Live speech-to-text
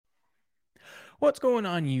What's going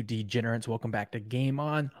on, you degenerates? Welcome back to Game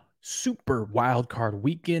On. Super Wild Card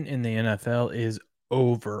Weekend in the NFL is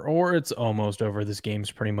over, or it's almost over. This game's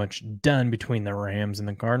pretty much done between the Rams and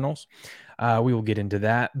the Cardinals. We will get into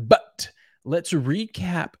that, but let's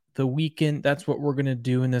recap the weekend. That's what we're going to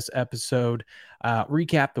do in this episode.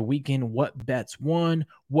 Recap the weekend, what bets won,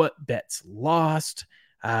 what bets lost,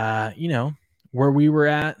 where we were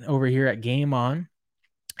at over here at Game On.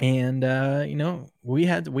 And we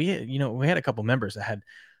had a couple members that had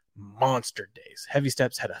monster days. Heavy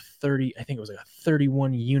Steps had a 30, I think it was like a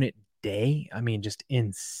 31 unit day. I mean, just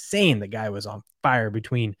insane. The guy was on fire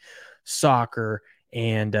between soccer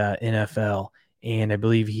and NFL, and I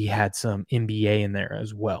believe he had some NBA in there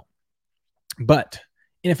as well. But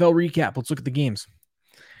NFL recap, let's look at the games.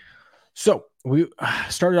 So we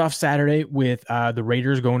started off Saturday with the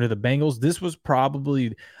Raiders going to the Bengals. This was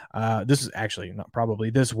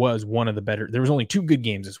this was one of the better. There was only two good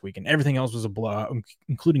games this week, and everything else was a blowout,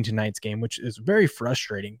 including tonight's game, which is very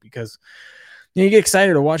frustrating because you get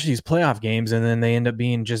excited to watch these playoff games, and then they end up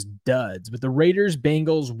being just duds. But the Raiders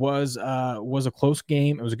Bengals was a close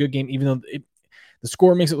game. It was a good game, even though the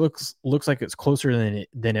score makes it looks like it's closer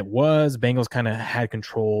than it was. Bengals kind of had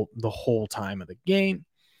control the whole time of the game.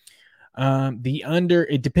 The under,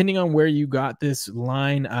 depending on where you got this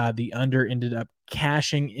line, the under ended up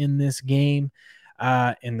cashing in this game.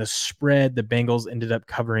 In the spread, the Bengals ended up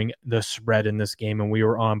covering the spread in this game, and we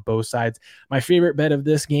were on both sides. My favorite bet of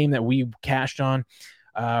this game that we cashed on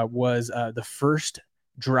was the first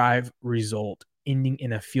drive result ending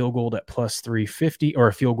in a field goal at plus 350, or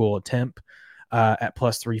a field goal attempt at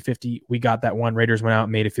plus 350. We got that one. Raiders went out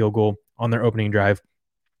and made a field goal on their opening drive.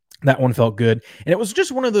 That one felt good. And it was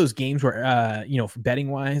just one of those games where,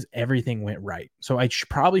 betting wise, everything went right. So I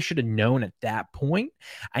probably should have known at that point,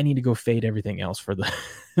 I need to go fade everything else for the,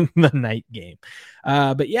 the night game.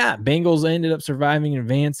 But yeah, Bengals ended up surviving and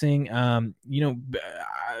advancing.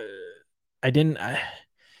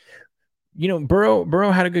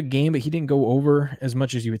 Burrow had a good game, but he didn't go over as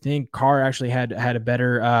much as you would think. Carr actually had a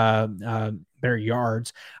better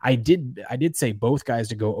yards. I did say both guys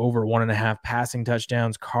to go over 1.5 passing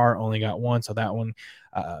touchdowns. Carr only got one, so that one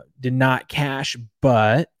did not cash,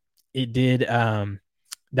 but it did.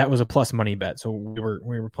 That was a plus money bet, so we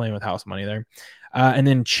were playing with house money there. And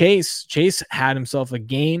then Chase had himself a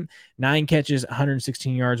game, 9 catches,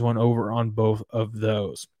 116 yards, one over on both of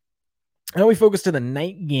those. Now we focus to the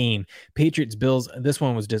night game, Patriots Bills. This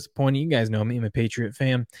one was disappointing. You guys know me, I'm a Patriot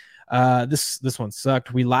fan. This one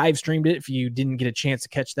sucked. We live streamed it. If you didn't get a chance to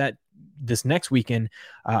catch that this next weekend,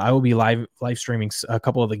 I will be live streaming a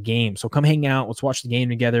couple of the games. So come hang out. Let's watch the game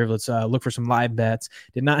together. Let's look for some live bets.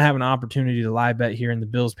 Did not have an opportunity to live bet here in the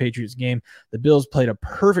Bills-Patriots game. The Bills played a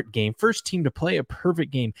perfect game. First team to play a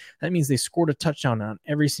perfect game. That means they scored a touchdown on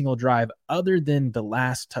every single drive other than the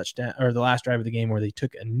last touchdown, or the last drive of the game where they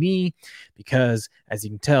took a knee, because as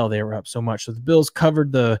you can tell, they were up so much. So the Bills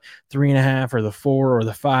covered the 3.5 or the 4 or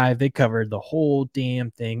the 5. They covered the whole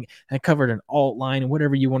damn thing. They covered an alt line and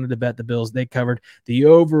whatever you wanted to bet the Bills, they covered. The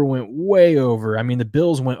over went way over. I mean, the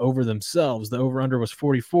Bills went over themselves. The over-under was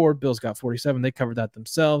 44. Bills got 47. They covered that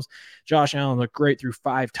themselves. Josh Allen looked great through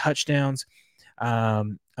 5 touchdowns.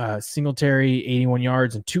 Singletary, 81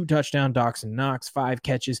 yards and 2 touchdowns. Dawson Knox, 5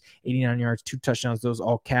 catches, 89 yards, 2 touchdowns. Those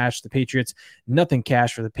all cashed. The Patriots, nothing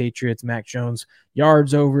cash for the Patriots. Mac Jones,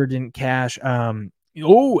 yards over, didn't cash.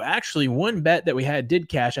 Actually, one bet that we had did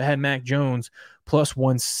cash. I had Mac Jones plus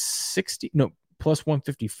 160. No, plus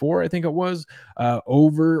 154, I think it was,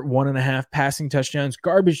 over 1.5 passing touchdowns.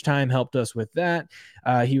 Garbage time helped us with that.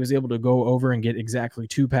 He was able to go over and get exactly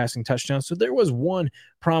 2 passing touchdowns. So there was one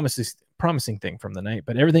promising thing from the night,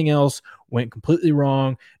 but everything else went completely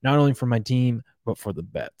wrong, not only for my team, but for the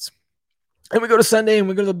bets. And we go to Sunday and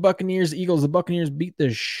we go to the Buccaneers, Eagles. The Buccaneers beat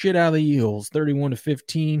the shit out of the Eagles,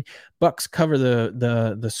 31-15. Bucks cover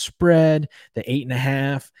the spread, the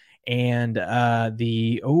 8.5. And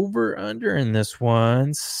the over-under in this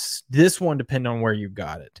one depended on where you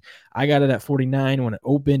got it. I got it at 49. When it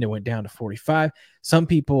opened, it went down to 45. Some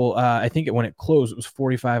people, I think when it closed, it was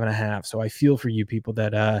 45.5. So I feel for you people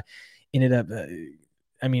that ended up,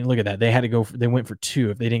 look at that. They went for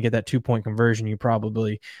 2. If they didn't get that 2-point conversion, you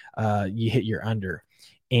probably, you hit your under.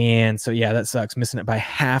 And so, yeah, that sucks. Missing it by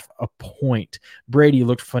 0.5 point. Brady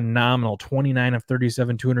looked phenomenal. 29 of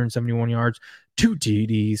 37, 271 yards, 2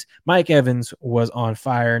 TDs. Mike Evans was on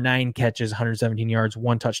fire. 9 catches, 117 yards,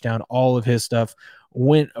 1 touchdown. All of his stuff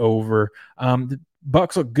went over. The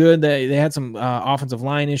Bucks looked good. They had some offensive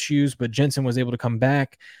line issues, but Jensen was able to come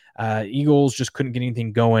back. Eagles just couldn't get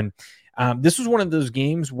anything going. This was one of those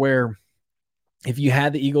games where if you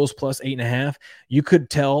had the Eagles plus 8.5, you could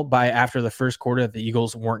tell by after the first quarter that the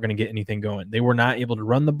Eagles weren't going to get anything going. They were not able to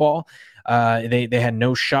run the ball. They had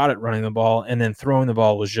no shot at running the ball, and then throwing the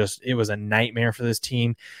ball was it was a nightmare for this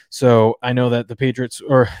team. So I know that the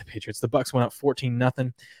Bucs went up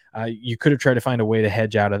 14-0. You could have tried to find a way to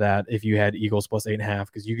hedge out of that if you had Eagles plus 8.5,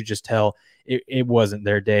 because you could just tell it wasn't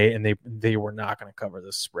their day, and they were not going to cover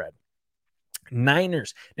this spread.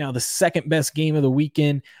 Niners, now the second best game of the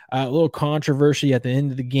weekend. A little controversy at the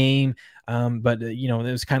end of the game, but it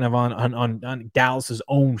was kind of on Dallas's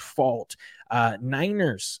own fault.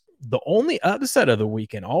 Niners, the only upset of the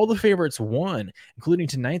weekend. All the favorites won, including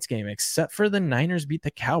tonight's game, except for the Niners beat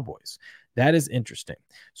the Cowboys. That is interesting.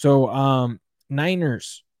 So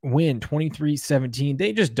Niners win 23-17.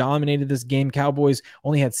 They just dominated this game. Cowboys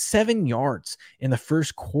only had 7 yards in the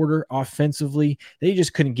first quarter offensively. They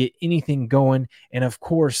just couldn't get anything going. And of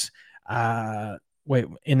course, and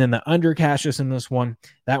then the under cashes in this one.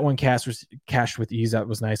 That one cashed with ease. That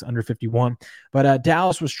was nice, under 51. But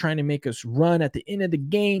Dallas was trying to make us run at the end of the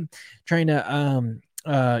game, trying to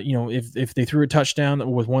if they threw a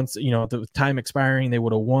touchdown with the time expiring, they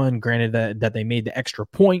would have won. Granted that they made the extra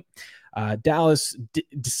point. Dallas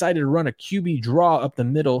decided to run a QB draw up the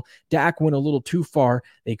middle. Dak went a little too far.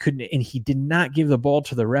 They couldn't, and he did not give the ball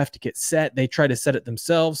to the ref to get set. They tried to set it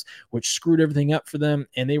themselves, which screwed everything up for them,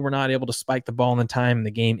 and they were not able to spike the ball in time, and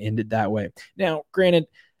the game ended that way. Now, granted,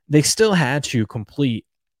 they still had to complete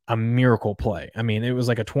a miracle play. I mean, it was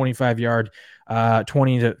like a 25-yard, 25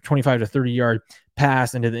 to 30-yard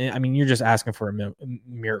pass into the. I mean, you're just asking for a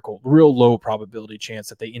miracle. Real low probability chance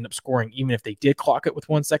that they end up scoring, even if they did clock it with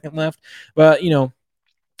 1 second left. But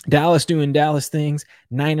Dallas doing Dallas things.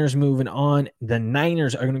 Niners moving on. The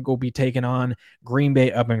Niners are going to go be taking on Green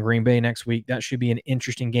Bay up in Green Bay next week. That should be an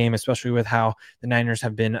interesting game, especially with how the Niners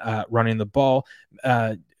have been running the ball.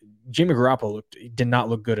 Jimmy Garoppolo did not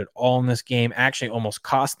look good at all in this game. Actually, almost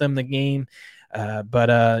cost them the game.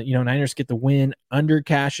 But Niners get the win. Under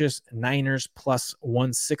Cassius, Niners plus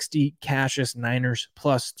 160. Cassius, Niners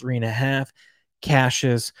plus 3.5.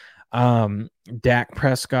 Cassius, Dak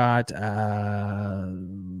Prescott,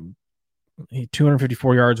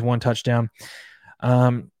 254 yards, 1 touchdown.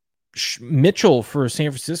 Mitchell for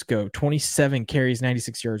San Francisco, 27 carries,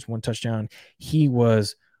 96 yards, 1 touchdown. He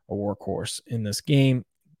was a workhorse in this game.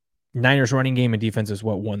 Niners running game and defense is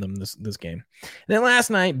what won them this game. And then last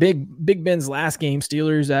night, Big Ben's last game,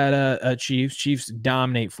 Steelers at Chiefs. Chiefs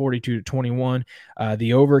dominate 42-21.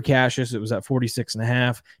 The over Cassius, it was at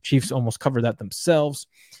 46.5. Chiefs almost covered that themselves.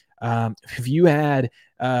 If you had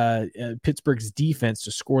Pittsburgh's defense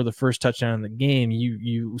to score the first touchdown in the game,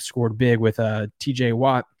 you scored big with TJ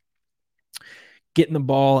Watt getting the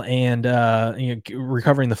ball and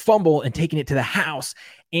recovering the fumble and taking it to the house.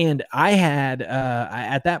 And I had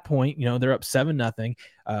at that point, they're up 7-0.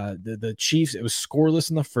 The Chiefs, it was scoreless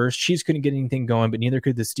in the first. Chiefs couldn't get anything going, but neither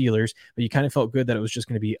could the Steelers. But you kind of felt good that it was just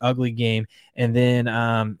going to be an ugly game. And then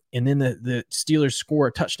the Steelers score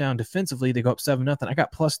a touchdown defensively. They go up 7-0. I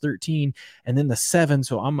got plus 13, and then the 7.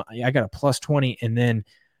 So I got a plus 20, and then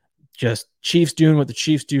just Chiefs doing what the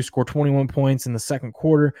Chiefs do, score 21 points in the second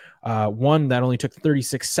quarter. One that only took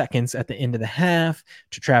 36 seconds at the end of the half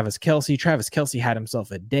to Travis Kelce. Travis Kelce had himself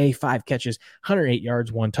a day, 5 catches, 108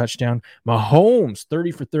 yards, 1 touchdown. Mahomes,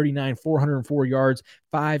 30 for 39, 404 yards,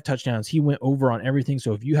 5 touchdowns. He went over on everything.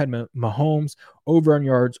 So if you had Mahomes over on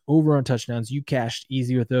yards, over on touchdowns, you cashed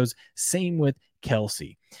easy with those. Same with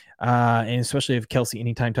Kelce. And especially if Kelce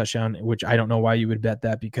anytime touchdown, which I don't know why you would bet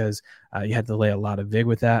that, because you had to lay a lot of vig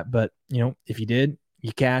with that. But, if you did,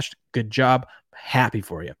 you cashed. Good job. Happy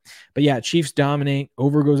for you. But yeah, Chiefs dominate.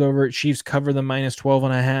 Over goes over. Chiefs cover the minus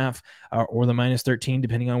 12.5 or the minus 13,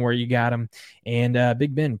 depending on where you got them. And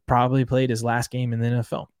Big Ben probably played his last game in the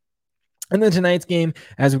NFL. And then tonight's game,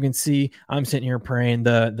 as we can see, I'm sitting here praying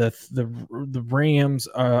the Rams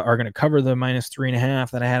are going to cover the minus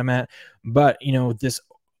 3.5 that I had them at. But, this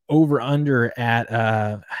over under at,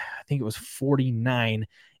 I think it was 49,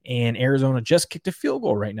 and Arizona just kicked a field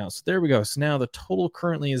goal right now. So there we go. So now the total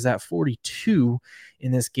currently is at 42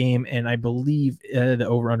 in this game. And I believe the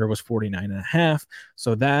over under was 49.5.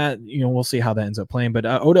 So that, we'll see how that ends up playing. But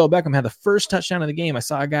Odell Beckham had the first touchdown of the game. I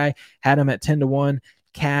saw a guy had him at 10-1.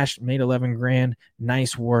 Cash, made 11 grand.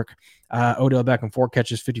 Nice work. Odell Beckham, 4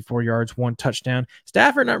 catches, 54 yards, 1 touchdown.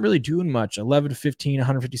 Stafford not really doing much. 11-15,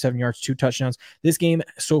 157 yards, 2 touchdowns. This game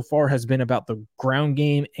so far has been about the ground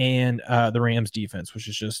game and the Rams defense, which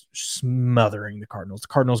is just smothering the Cardinals. The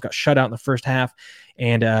Cardinals got shut out in the first half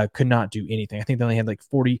and could not do anything. I think they only had like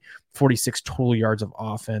 40 46 total yards of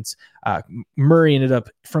offense. Murray ended up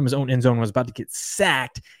from his own end zone, was about to get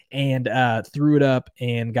sacked, and threw it up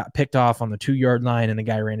and got picked off on the 2-yard line, and the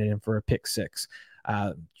guy ran it in for a pick six.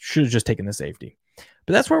 Should have just taken the safety.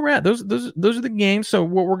 But that's where we're at. Those are the games. So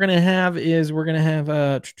what we're gonna have is now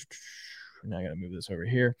I gotta move this over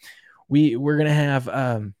here. We're gonna have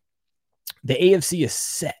the AFC is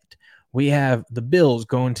set. We have the Bills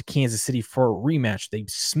going to Kansas City for a rematch. They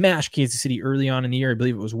smashed Kansas City early on in the year. I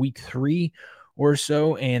believe it was week 3 or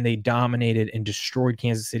so, and they dominated and destroyed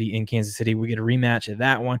Kansas City in Kansas City. We get a rematch of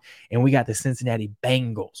that one, and we got the Cincinnati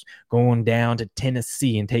Bengals going down to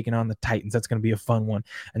Tennessee and taking on the Titans. That's going to be a fun one.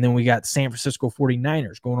 And then we got San Francisco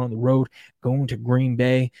 49ers going on the road, going to Green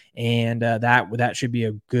Bay, and that should be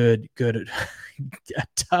a good a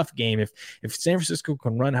tough game. If San Francisco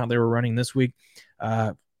can run how they were running this week,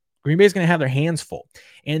 Green Bay is going to have their hands full.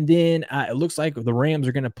 And then it looks like the Rams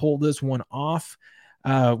are going to pull this one off,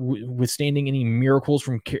 withstanding any miracles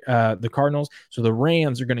from the Cardinals. So the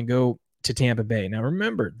Rams are going to go to Tampa Bay. Now,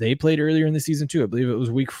 remember, they played earlier in the season too. I believe it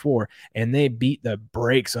was week 4, and they beat the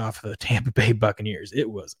brakes off of the Tampa Bay Buccaneers. It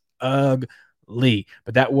was ugly,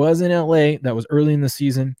 but that was in LA. That was early in the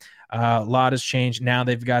season. A lot has changed. Now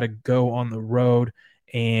they've got to go on the road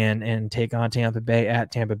and take on Tampa Bay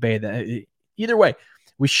at Tampa Bay. Either way,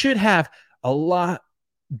 we should have a lot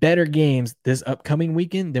better games this upcoming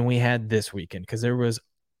weekend than we had this weekend, because there was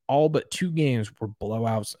all but 2 games were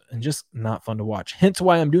blowouts and just not fun to watch. Hence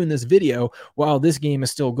why I'm doing this video while this game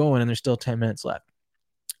is still going and there's still 10 minutes left.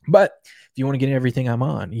 But if you want to get everything I'm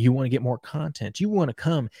on, you want to get more content, you want to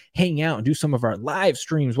come hang out and do some of our live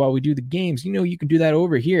streams while we do the games, you can do that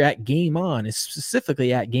over here at Game On. It's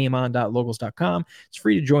specifically at gameon.locals.com. It's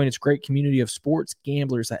free to join. It's a great community of sports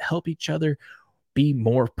gamblers that help each other be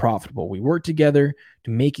more profitable. We work together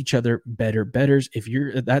to make each other better bettors. If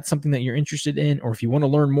that's something that you're interested in, or if you want to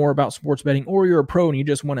learn more about sports betting, or you're a pro and you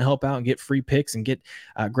just want to help out and get free picks and get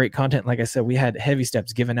great content. Like I said, we had Heavy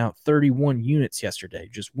Steps giving out 31 units yesterday.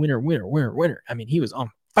 Just winner. I mean, he was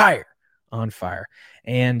on fire.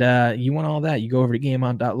 And you want all that, you go over to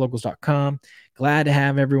gameon.locals.com. Glad to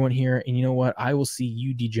have everyone here. And you know what? I will see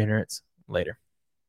you degenerates later.